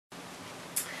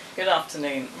Good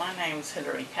afternoon. My name is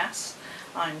Hilary Cass.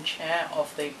 I'm Chair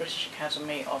of the British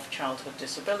Academy of Childhood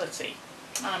Disability.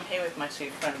 I'm here with my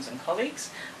two friends and colleagues,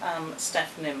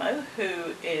 Steph Nimmo,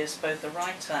 who is both a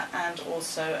writer and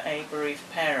also a bereaved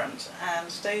parent,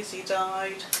 and Daisy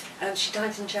died... She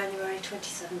died in January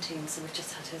 2017, so we've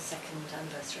just had her second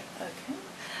anniversary. Okay.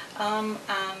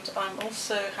 And I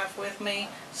also have with me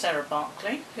Sarah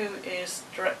Barclay, who is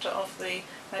Director of the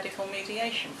Medical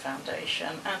Mediation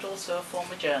Foundation and also a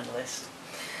former journalist.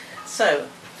 So,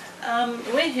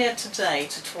 we're here today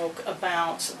to talk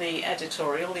about the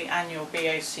editorial, the annual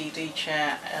BACD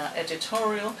Chair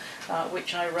editorial,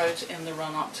 which I wrote in the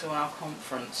run-up to our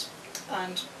conference.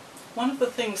 And one of the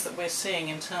things that we're seeing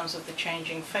in terms of the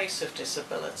changing face of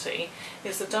disability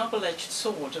is the double-edged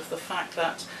sword of the fact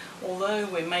that although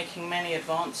we're making many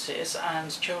advances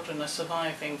and children are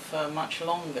surviving for much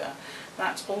longer,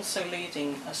 that's also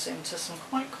leading us into some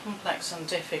quite complex and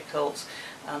difficult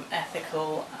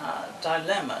ethical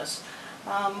dilemmas.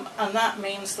 And that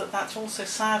means that that's also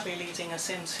sadly leading us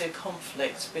into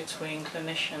conflict between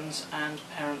clinicians and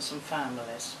parents and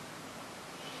families.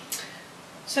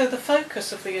 So the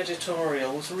focus of the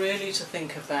editorial was really to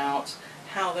think about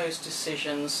how those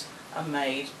decisions are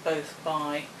made both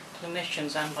by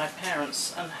clinicians and by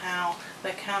parents, and how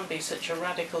there can be such a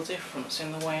radical difference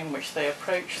in the way in which they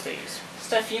approach these.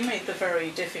 Steph, you made the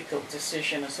very difficult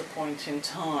decision at a point in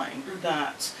time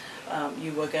that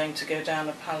you were going to go down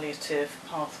a palliative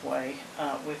pathway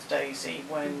with Daisy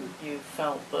when you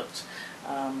felt that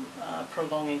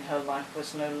prolonging her life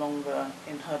was no longer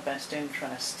in her best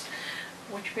interest.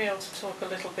 Would you be able to talk a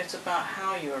little bit about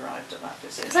how you arrived at that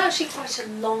decision? It was actually quite a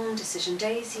long decision.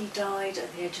 Daisy died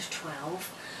at the age of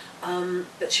 12,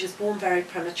 but she was born very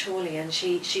prematurely, and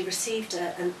she received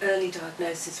an early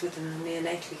diagnosis within the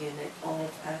neonatal unit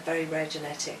of a very rare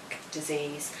genetic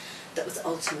disease that was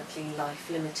ultimately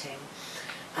life-limiting.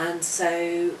 And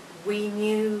so we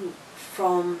knew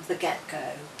from the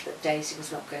get-go that Daisy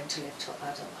was not going to live till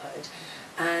adulthood.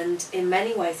 And in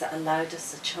many ways that allowed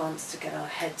us a chance to get our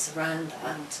heads around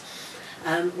that.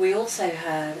 We also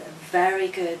had a very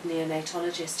good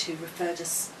neonatologist who referred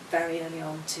us very early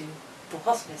on for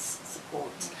hospice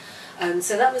support.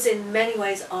 So that was in many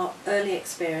ways our early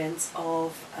experience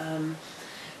of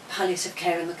palliative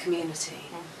care in the community.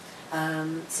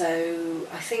 So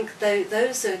I think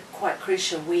those are quite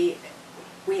crucial. We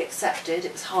accepted,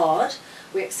 it was hard,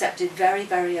 we accepted very,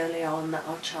 very early on that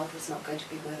our child was not going to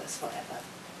be with us forever.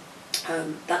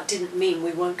 That didn't mean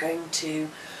we weren't going to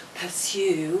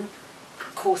pursue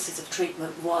courses of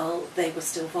treatment while they were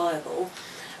still viable,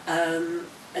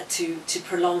 to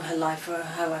prolong her life for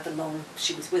however long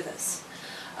she was with us.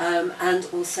 And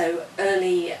also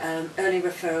early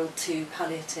referral to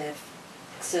palliative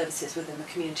services within the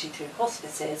community through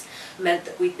hospices meant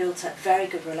that we built up very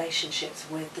good relationships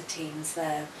with the teams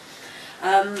there.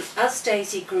 As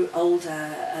Daisy grew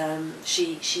older,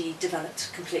 she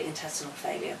developed complete intestinal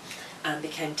failure and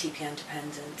became TPN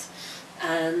dependent,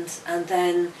 and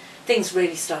then things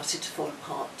really started to fall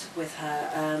apart with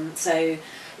her. So,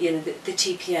 you know, the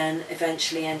TPN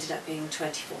eventually ended up being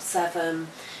 24/7.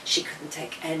 She couldn't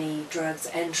take any drugs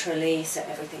enterally, so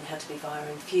everything had to be via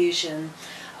infusion.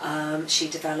 She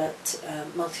developed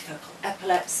multifocal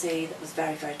epilepsy that was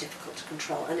very, very difficult to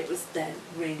control, and it was then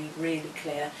really, really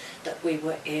clear that we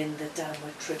were in the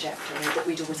downward trajectory that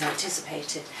we'd always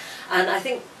anticipated. And I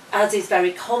think, as is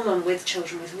very common with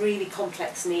children with really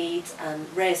complex needs and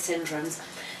rare syndromes,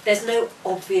 there's no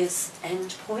obvious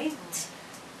end point.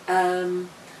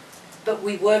 But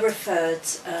we were referred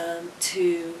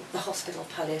to the hospital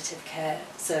palliative care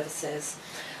services,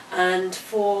 and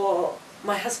for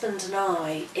my husband and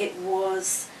I, it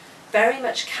was very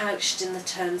much couched in the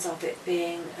terms of it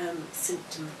being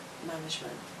symptom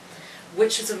management,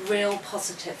 which was a real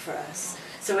positive for us.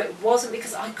 So it wasn't,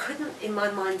 because I couldn't in my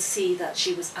mind see that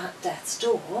she was at death's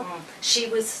door. She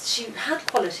had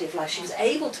quality of life. She was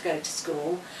able to go to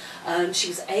school. She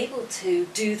was able to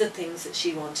do the things that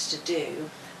she wanted to do,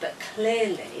 but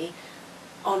clearly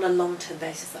on a long-term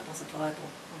basis that wasn't viable.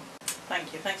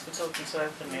 Thank you. Thanks for talking so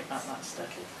openly about that,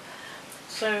 Steph.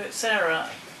 So, Sarah,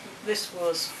 this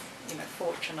was, you know,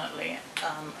 fortunately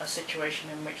a situation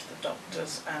in which the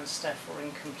doctors and Steph were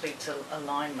in complete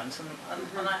alignment,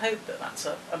 and I hope that that's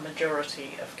a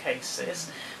majority of cases,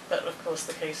 but of course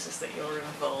the cases that you're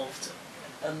involved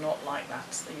are not like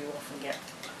that. You often get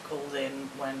called in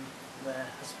when there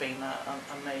has been a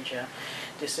major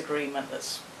disagreement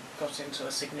that's got into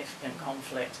a significant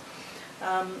conflict.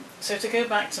 So to go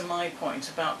back to my point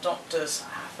about doctors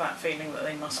have that feeling that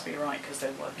they must be right because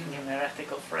they're working in their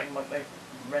ethical framework,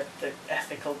 read the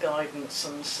ethical guidance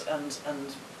and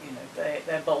you know,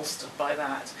 they're bolstered by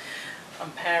that.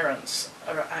 And parents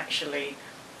are actually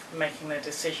making their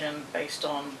decision based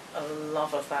on a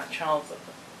love of that child that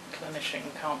the clinician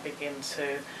can't begin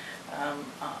to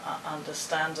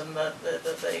understand, and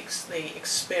the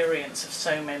experience of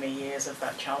so many years of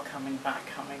that child coming back.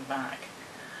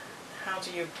 How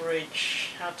do you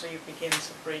begin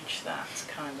to bridge that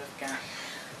kind of gap?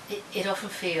 It often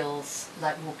feels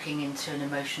like walking into an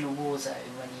emotional war zone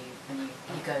when you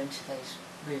go into those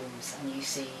rooms and you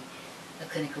see a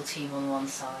clinical team on one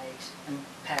side and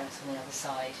parents on the other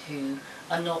side who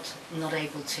are not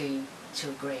able to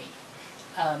agree.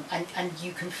 And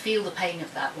you can feel the pain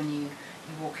of that when you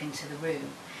walk into the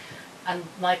room. And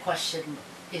my question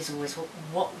is always,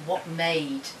 what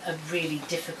made a really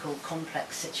difficult,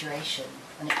 complex situation,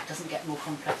 and it doesn't get more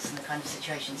complex than the kind of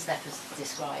situation Steph has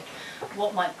described,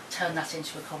 what might turn that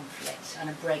into a conflict and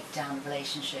a breakdown of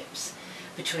relationships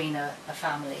between a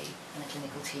family and a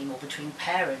clinical team, or between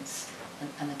parents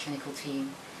and a clinical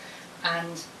team?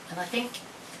 And I think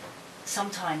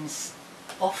sometimes,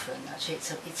 often actually,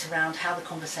 it's around how the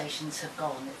conversations have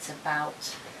gone. It's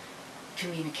about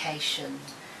communication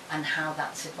and how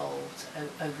that's evolved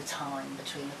over time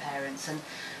between the parents. And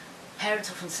parents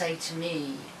often say to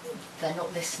me they're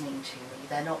not listening to me,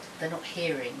 they're not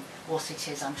hearing what it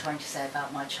is I'm trying to say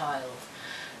about my child.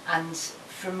 And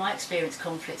from my experience,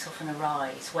 conflicts often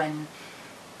arise when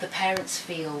the parents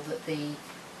feel that the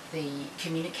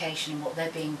communication and what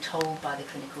they're being told by the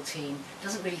clinical team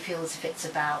doesn't really feel as if it's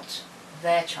about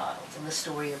their child and the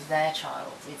story of their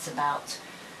child. It's about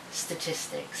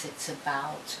statistics, it's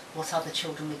about what other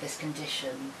children with this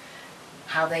condition,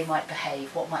 how they might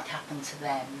behave, what might happen to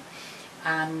them.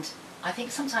 And I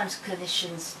think sometimes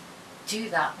clinicians do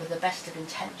that with the best of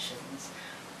intentions,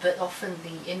 but often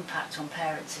the impact on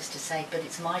parents is to say, but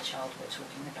it's my child we're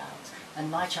talking about,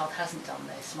 and my child hasn't done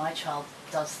this, my child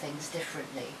does things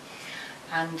differently.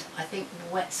 And I think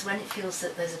when it feels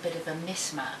that there's a bit of a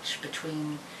mismatch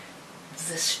between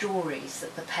the stories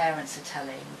that the parents are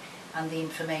telling and the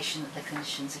information that the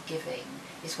clinicians are giving,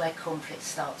 is where conflicts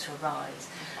start to arise.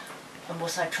 And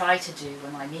what I try to do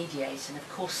when I mediate, and of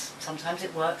course sometimes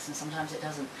it works and sometimes it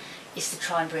doesn't, is to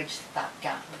try and bridge that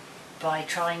gap by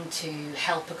trying to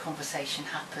help a conversation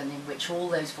happen in which all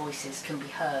those voices can be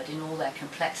heard in all their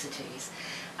complexities,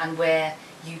 and where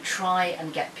you try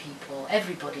and get people,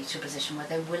 everybody, to a position where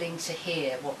they're willing to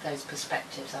hear what those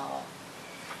perspectives are.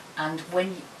 And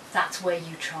that's where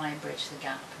you try and bridge the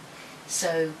gap.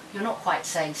 So you're not quite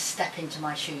saying step into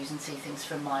my shoes and see things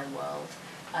from my world,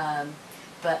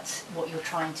 but what you're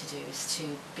trying to do is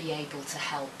to be able to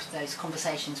help those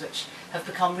conversations which have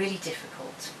become really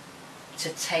difficult to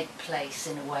take place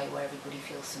in a way where everybody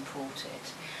feels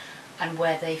supported, and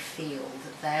where they feel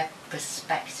that their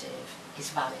perspective is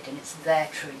valid and it's their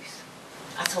truth.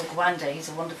 Atul Gawande, he's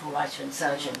a wonderful writer and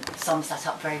surgeon, sums that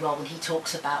up very well when he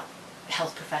talks about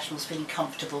health professionals feeling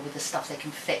comfortable with the stuff they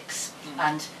can fix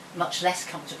and much less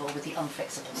comfortable with the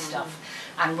unfixable stuff.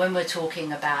 And when we're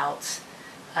talking about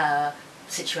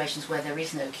situations where there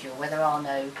is no cure, where there are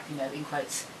no, in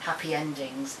quotes, happy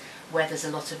endings, where there's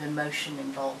a lot of emotion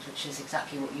involved, which is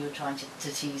exactly what you were trying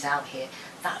to tease out here,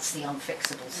 that's the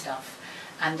unfixable stuff.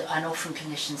 And often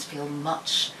clinicians feel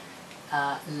much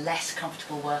less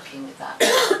comfortable working with that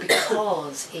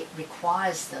because it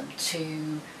requires them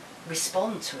to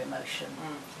respond to emotion,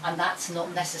 and that's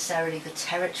not necessarily the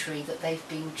territory that they've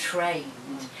been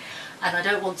trained. And I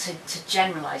don't want to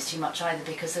generalise too much either,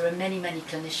 because there are many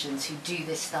clinicians who do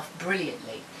this stuff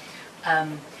brilliantly, but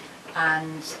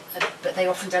they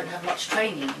often don't have much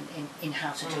training in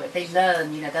how to do it. They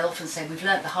learn, they'll often say, we've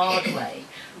learnt the hard way,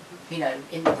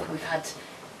 we've had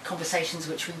conversations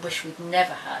which we wish we'd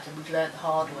never had, and we've learnt the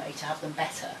hard way to have them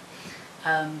better.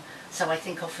 So I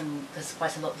think often there's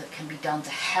quite a lot that can be done to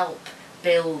help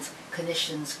build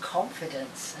clinicians'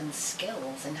 confidence and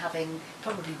skills in having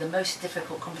probably the most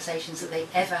difficult conversations that they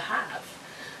ever have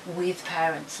with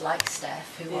parents like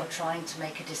Steph, who are trying to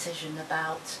make a decision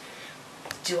about,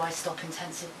 do I stop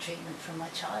intensive treatment from my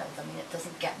child? I mean, it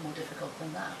doesn't get more difficult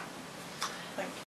than that. Thank you.